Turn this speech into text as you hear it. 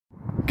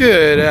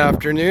Good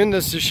afternoon,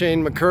 this is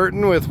Shane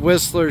McCurtain with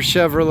Whisler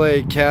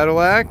Chevrolet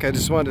Cadillac. I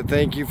just wanted to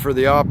thank you for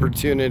the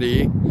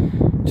opportunity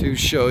to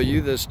show you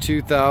this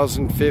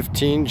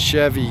 2015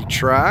 Chevy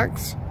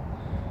Trax.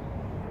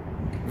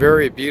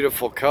 Very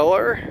beautiful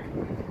color.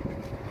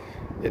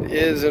 It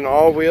is an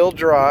all-wheel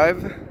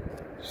drive,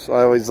 so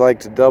I always like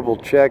to double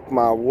check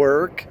my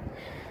work,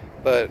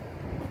 but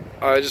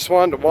I just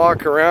wanted to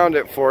walk around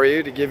it for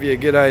you to give you a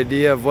good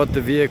idea of what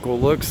the vehicle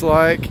looks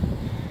like.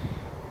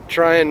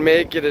 Try and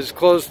make it as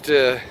close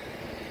to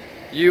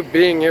you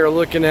being here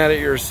looking at it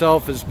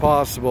yourself as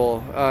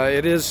possible.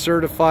 It is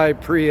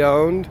certified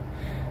pre-owned,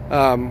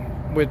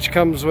 which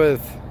comes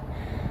with,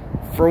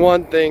 for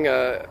one thing,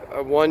 a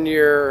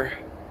 1-year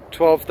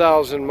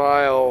 12,000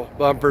 mile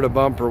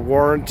bumper-to-bumper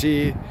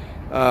warranty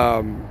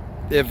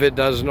if it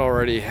doesn't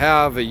already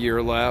have a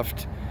year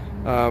left,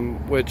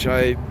 which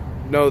I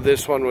know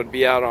this one would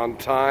be out on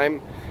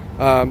time.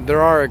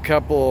 There are a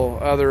couple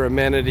other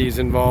amenities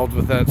involved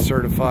with that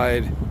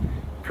certified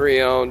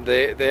pre-owned.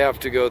 They have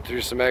to go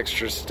through some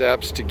extra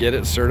steps to get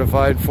it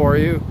certified for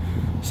you,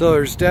 so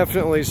there's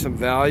definitely some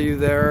value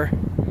there.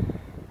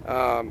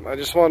 I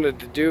just wanted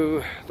to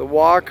do the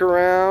walk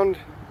around,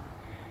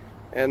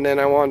 and then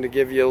I wanted to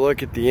give you a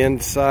look at the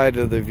inside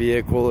of the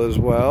vehicle as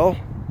well.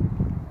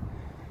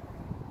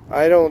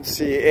 I don't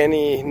see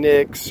any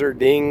nicks or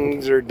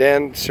dings or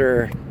dents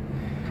or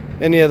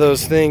any of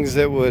those things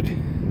that would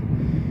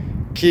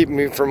keep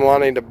me from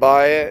wanting to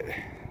buy it.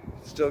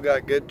 Still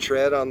got good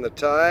tread on the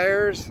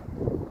tires.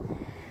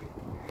 I'm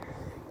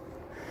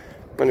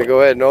going to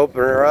go ahead and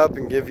open her up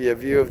and give you a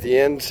view of the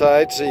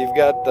inside. So you've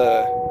got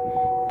the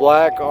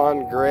black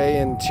on gray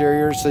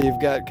interior, so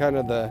you've got kind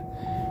of the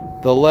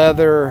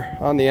leather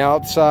on the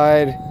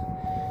outside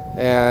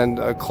and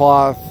a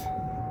cloth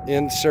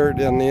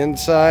insert on the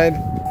inside.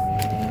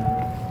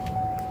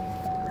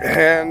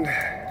 And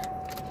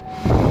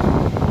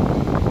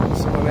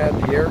someone had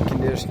the air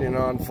conditioning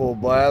on full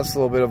blast. A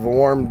little bit of a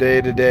warm day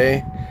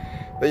today.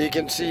 But you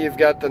can see you've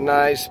got the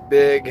nice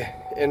big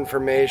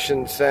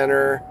information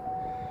center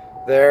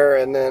there,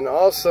 and then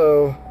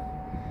also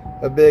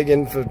a big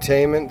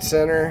infotainment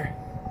center.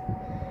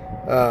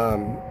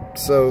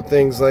 So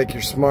things like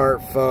your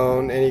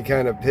smartphone, any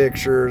kind of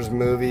pictures,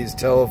 movies,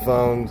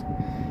 telephones,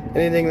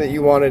 anything that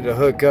you wanted to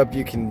hook up,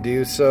 you can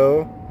do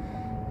so.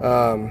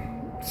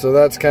 So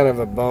that's kind of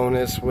a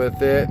bonus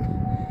with it.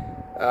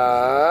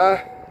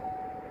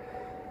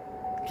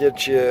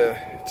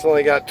 It's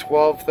only got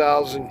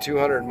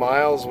 12,200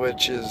 miles,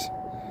 which is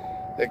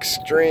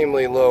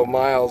extremely low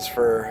miles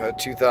for a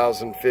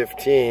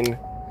 2015.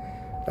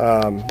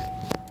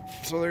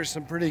 So there's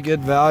some pretty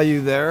good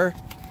value there.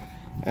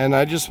 And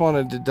I just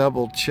wanted to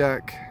double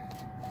check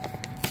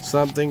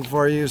something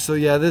for you. So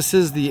yeah, this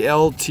is the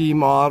LT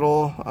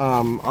model.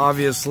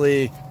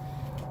 Obviously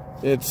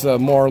it's a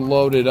more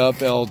loaded up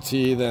LT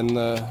than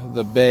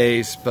the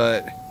base,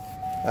 but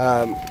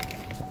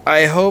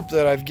I hope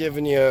that I've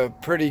given you a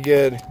pretty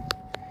good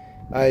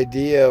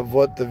idea of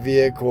what the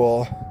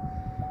vehicle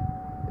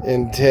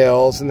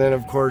entails. And then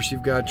of course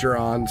you've got your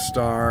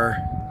OnStar.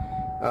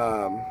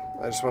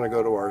 I just want to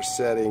go to our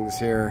settings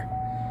here.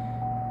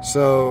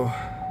 So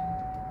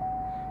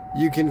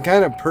you can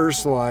kind of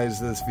personalize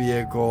this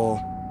vehicle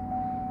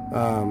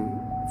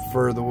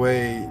for the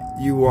way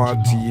you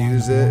want to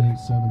use it.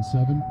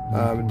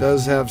 It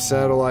does have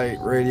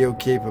satellite radio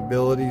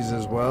capabilities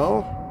as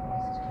well.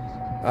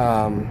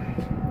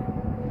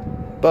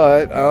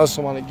 But I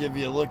also want to give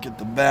you a look at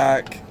the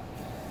back.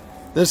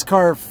 This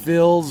car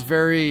feels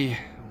very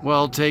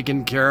well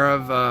taken care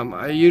of.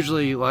 I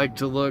usually like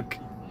to look,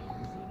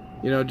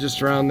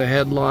 just around the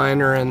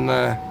headliner and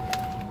the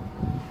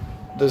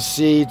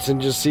seats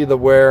and just see the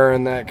wear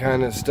and that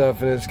kind of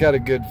stuff, and it's got a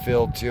good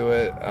feel to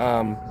it.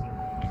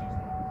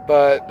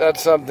 But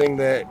that's something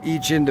that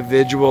each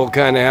individual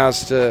kind of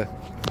has to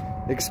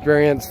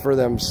experience for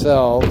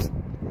themselves.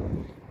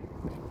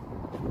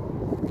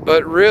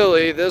 But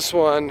really, this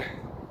one,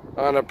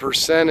 on a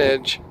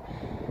percentage,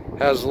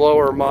 has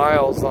lower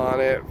miles on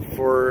it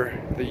for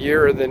the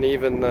year than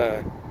even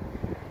the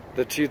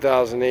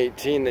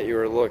 2018 that you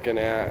were looking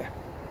at,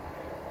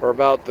 or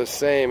about the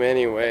same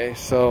anyway.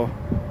 So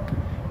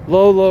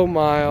low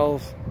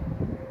miles.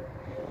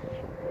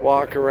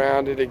 Walk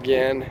around it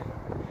again,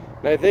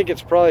 and I think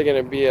it's probably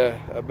going to be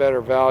a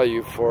better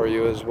value for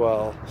you as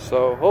well.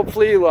 So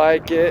hopefully you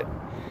like it.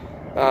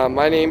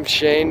 My name's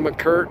Shane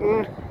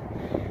McCurtain.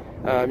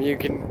 You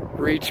can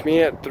reach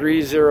me at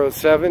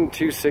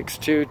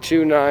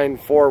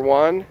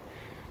 307-262-2941,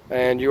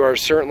 and you are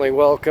certainly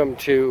welcome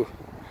to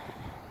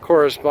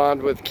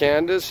correspond with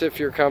Candace if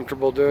you're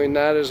comfortable doing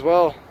that as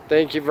well.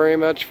 Thank you very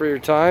much for your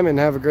time, and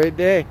have a great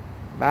day.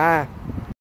 Bye.